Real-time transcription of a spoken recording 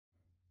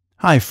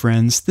Hi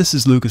friends, this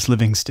is Lucas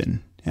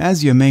Livingston.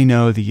 As you may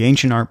know, the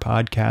Ancient Art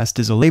Podcast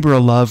is a labor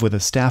of love with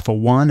a staff of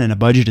 1 and a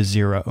budget of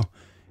 0.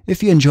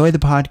 If you enjoy the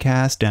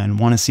podcast and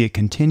want to see it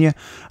continue,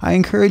 I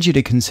encourage you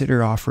to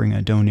consider offering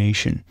a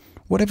donation.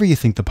 Whatever you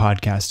think the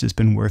podcast has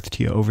been worth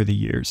to you over the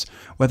years.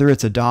 Whether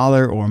it's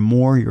 $1 or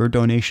more, your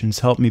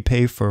donations help me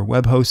pay for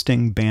web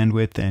hosting,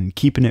 bandwidth, and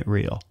keeping it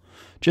real.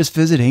 Just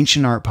visit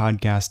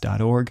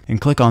ancientartpodcast.org and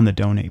click on the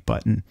donate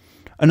button.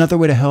 Another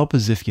way to help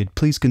is if you'd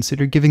please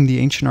consider giving the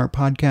Ancient Art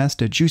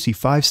Podcast a juicy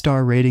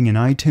 5-star rating in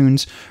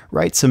iTunes,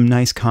 write some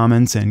nice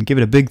comments, and give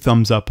it a big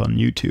thumbs up on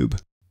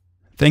YouTube.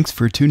 Thanks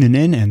for tuning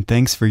in, and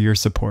thanks for your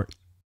support.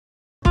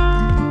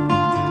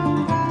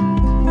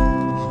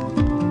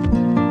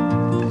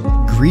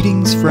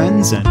 Greetings,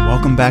 friends, and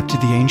welcome back to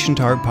the Ancient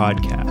Art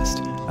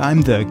Podcast.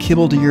 I'm the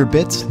kibble to your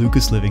bits,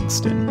 Lucas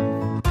Livingston.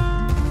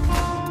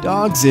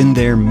 Dogs in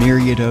their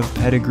myriad of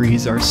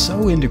pedigrees are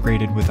so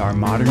integrated with our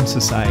modern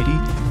society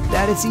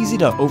that it's easy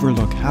to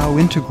overlook how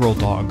integral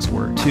dogs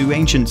were to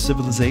ancient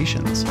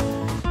civilizations.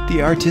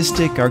 The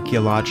artistic,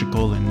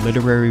 archaeological, and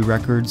literary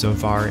records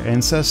of our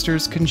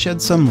ancestors can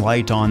shed some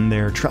light on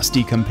their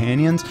trusty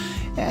companions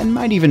and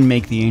might even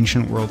make the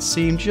ancient world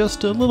seem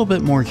just a little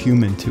bit more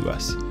human to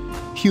us.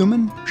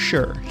 Human?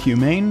 Sure.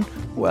 Humane?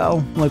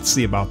 Well, let's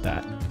see about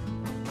that.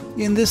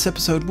 In this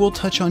episode, we'll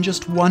touch on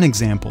just one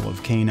example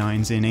of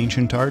canines in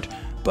ancient art,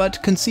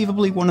 but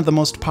conceivably one of the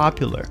most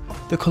popular,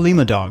 the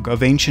Colima dog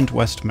of ancient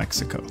West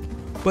Mexico.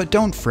 But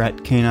don't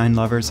fret, canine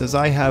lovers, as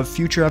I have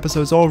future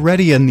episodes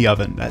already in the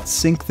oven that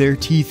sink their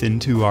teeth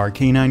into our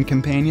canine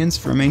companions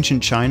from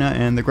ancient China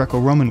and the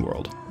Greco-Roman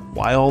world.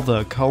 While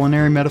the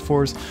culinary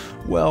metaphors,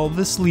 well,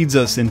 this leads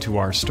us into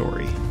our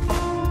story.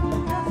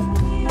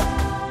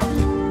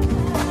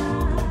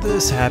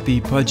 This happy,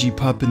 pudgy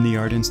pup in the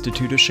Art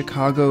Institute of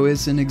Chicago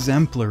is an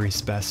exemplary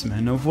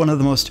specimen of one of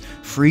the most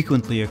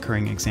frequently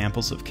occurring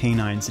examples of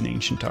canines in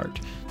ancient art,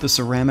 the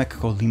ceramic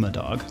Colima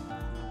dog.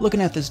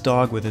 Looking at this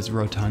dog with his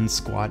rotund,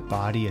 squat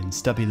body and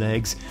stubby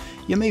legs,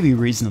 you may be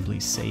reasonably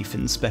safe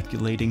in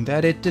speculating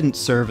that it didn't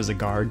serve as a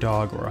guard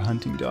dog or a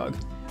hunting dog.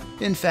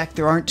 In fact,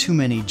 there aren't too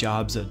many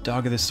jobs a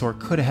dog of this sort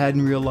could have had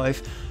in real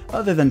life,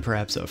 other than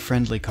perhaps a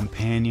friendly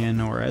companion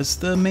or as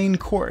the main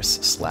course,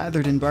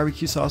 slathered in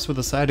barbecue sauce with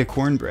a side of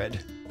cornbread.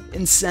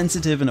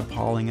 Insensitive and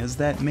appalling as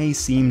that may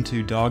seem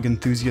to dog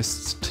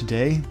enthusiasts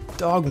today,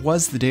 dog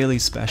was the daily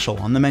special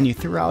on the menu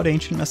throughout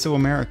ancient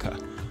Mesoamerica.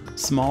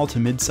 Small to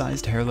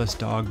mid-sized hairless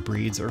dog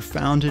breeds are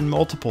found in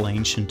multiple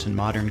ancient and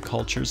modern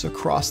cultures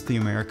across the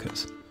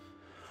Americas.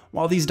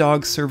 While these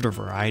dogs served a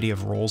variety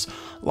of roles,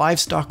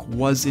 livestock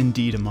was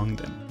indeed among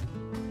them.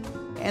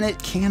 And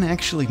it can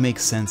actually make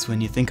sense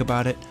when you think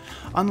about it.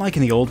 Unlike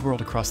in the old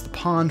world across the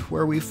pond,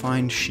 where we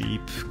find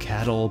sheep,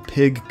 cattle,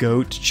 pig,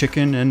 goat,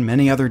 chicken, and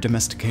many other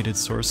domesticated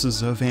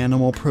sources of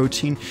animal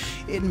protein,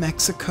 in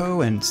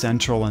Mexico and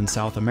Central and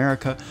South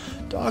America,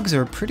 dogs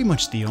are pretty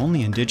much the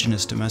only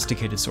indigenous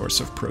domesticated source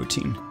of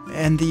protein,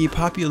 and the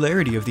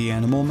popularity of the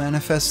animal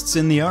manifests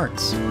in the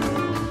arts.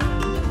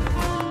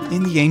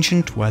 In the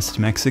ancient West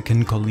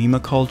Mexican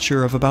Colima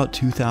culture of about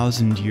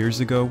 2,000 years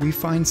ago, we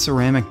find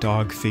ceramic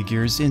dog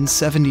figures in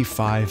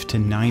 75 to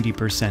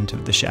 90%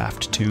 of the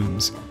shaft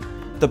tombs.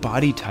 The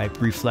body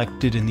type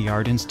reflected in the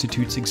Art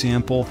Institute's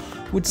example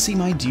would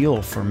seem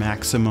ideal for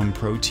maximum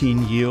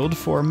protein yield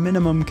for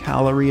minimum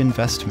calorie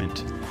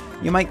investment.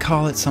 You might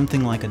call it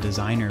something like a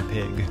designer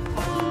pig.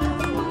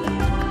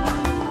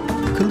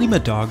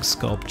 Colima dog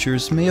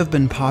sculptures may have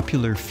been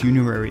popular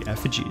funerary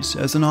effigies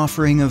as an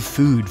offering of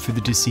food for the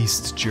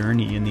deceased's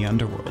journey in the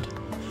underworld.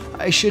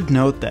 I should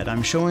note that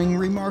I'm showing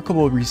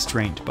remarkable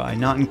restraint by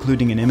not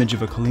including an image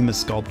of a Colima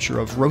sculpture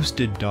of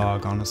roasted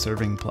dog on a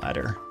serving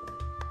platter.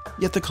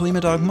 Yet the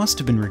Colima dog must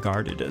have been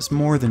regarded as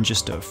more than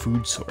just a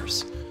food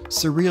source.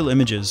 Surreal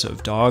images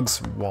of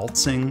dogs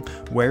waltzing,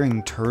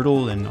 wearing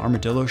turtle and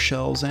armadillo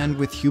shells, and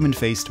with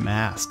human-faced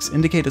masks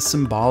indicate a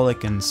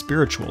symbolic and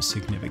spiritual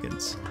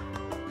significance.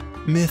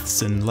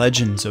 Myths and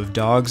legends of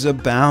dogs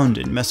abound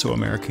in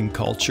Mesoamerican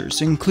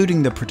cultures,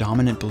 including the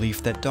predominant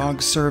belief that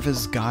dogs serve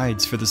as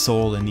guides for the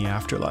soul in the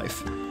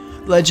afterlife.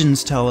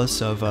 Legends tell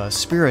us of a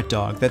spirit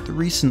dog that the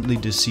recently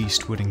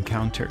deceased would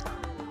encounter.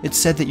 It's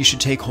said that you should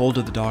take hold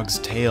of the dog's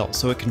tail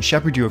so it can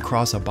shepherd you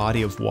across a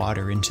body of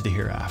water into the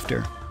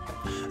hereafter.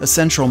 A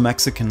central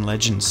Mexican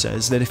legend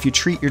says that if you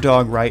treat your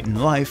dog right in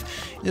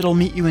life, it'll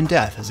meet you in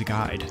death as a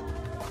guide.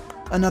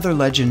 Another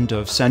legend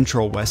of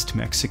central West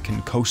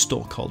Mexican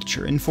coastal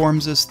culture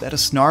informs us that a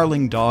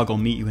snarling dog will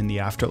meet you in the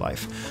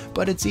afterlife,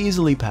 but it's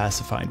easily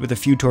pacified with a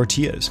few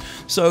tortillas,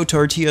 so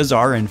tortillas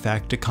are in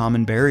fact a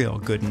common burial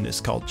good in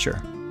this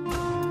culture.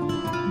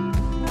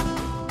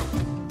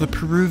 The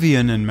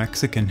Peruvian and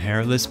Mexican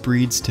hairless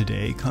breeds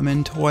today come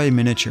in toy,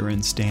 miniature,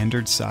 and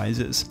standard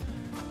sizes.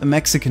 The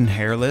Mexican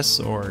hairless,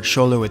 or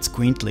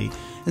Xoloitzcuintli,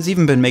 has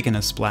even been making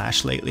a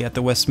splash lately at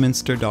the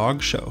Westminster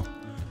Dog Show.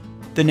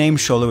 The name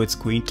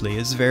Xoloitzcuintli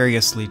is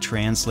variously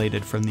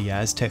translated from the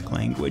Aztec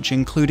language,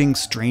 including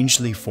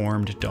strangely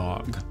formed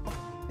dog.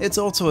 It's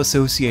also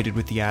associated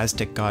with the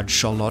Aztec god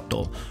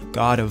Xolotl,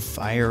 god of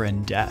fire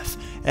and death,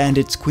 and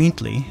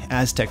Xoloitzcuintli,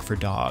 Aztec for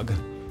dog.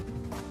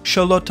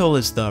 Xolotl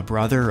is the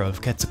brother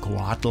of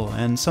Quetzalcoatl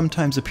and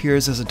sometimes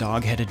appears as a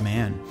dog-headed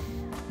man.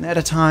 At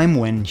a time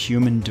when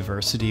human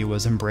diversity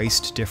was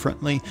embraced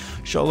differently,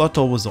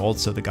 Xolotl was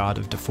also the god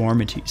of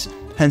deformities,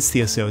 hence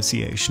the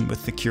association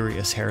with the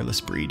curious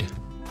hairless breed.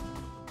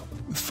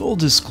 Full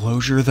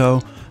disclosure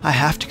though, I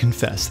have to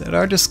confess that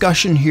our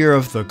discussion here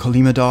of the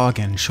Colima dog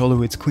and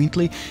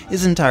Xoloitzcuintli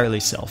is entirely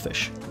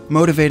selfish,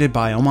 motivated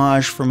by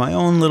homage for my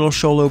own little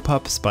Xolo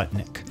pup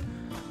Sputnik.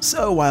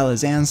 So while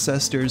his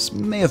ancestors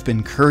may have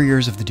been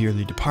couriers of the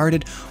dearly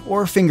departed,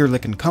 or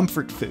finger-licking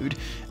comfort food,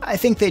 I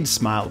think they'd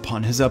smile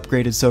upon his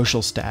upgraded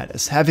social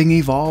status, having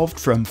evolved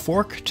from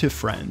fork to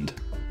friend.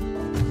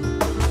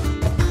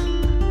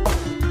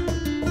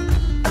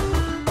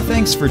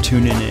 Thanks for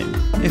tuning in.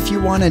 If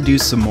you want to do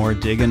some more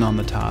digging on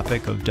the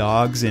topic of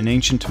dogs in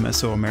ancient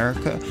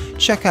Mesoamerica,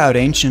 check out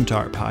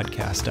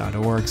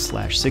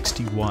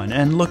ancientartpodcast.org/61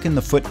 and look in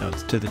the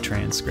footnotes to the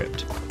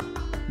transcript.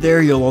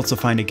 There you'll also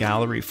find a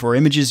gallery for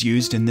images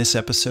used in this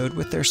episode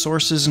with their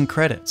sources and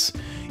credits.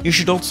 You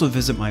should also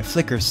visit my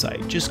Flickr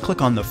site. Just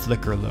click on the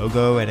Flickr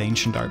logo at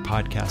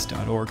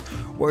ancientartpodcast.org,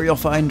 where you'll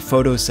find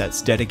photo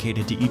sets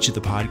dedicated to each of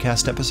the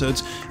podcast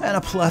episodes and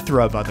a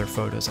plethora of other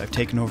photos I've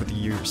taken over the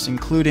years,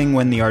 including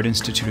when the Art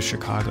Institute of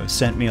Chicago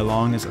sent me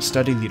along as a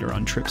study leader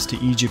on trips to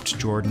Egypt,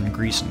 Jordan,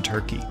 Greece, and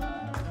Turkey.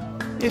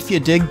 If you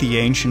dig the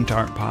Ancient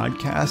Art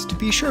Podcast,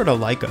 be sure to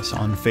like us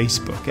on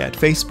Facebook at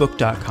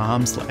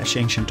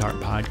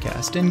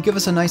facebook.com/ancientartpodcast and give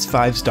us a nice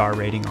 5-star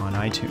rating on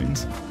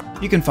iTunes.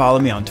 You can follow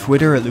me on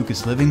Twitter at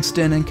Lucas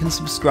Livingston and can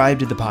subscribe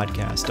to the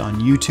podcast on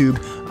YouTube,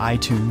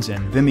 iTunes,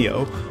 and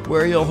Vimeo,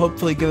 where you'll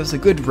hopefully give us a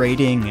good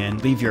rating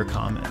and leave your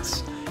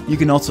comments. You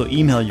can also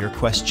email your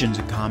questions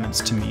and comments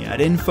to me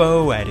at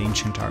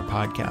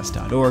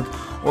info@ancientartpodcast.org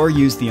or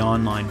use the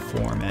online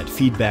form at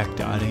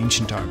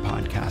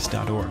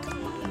feedback.ancientartpodcast.org.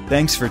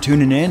 Thanks for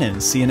tuning in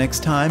and see you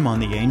next time on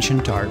the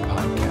Ancient Art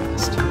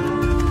Podcast.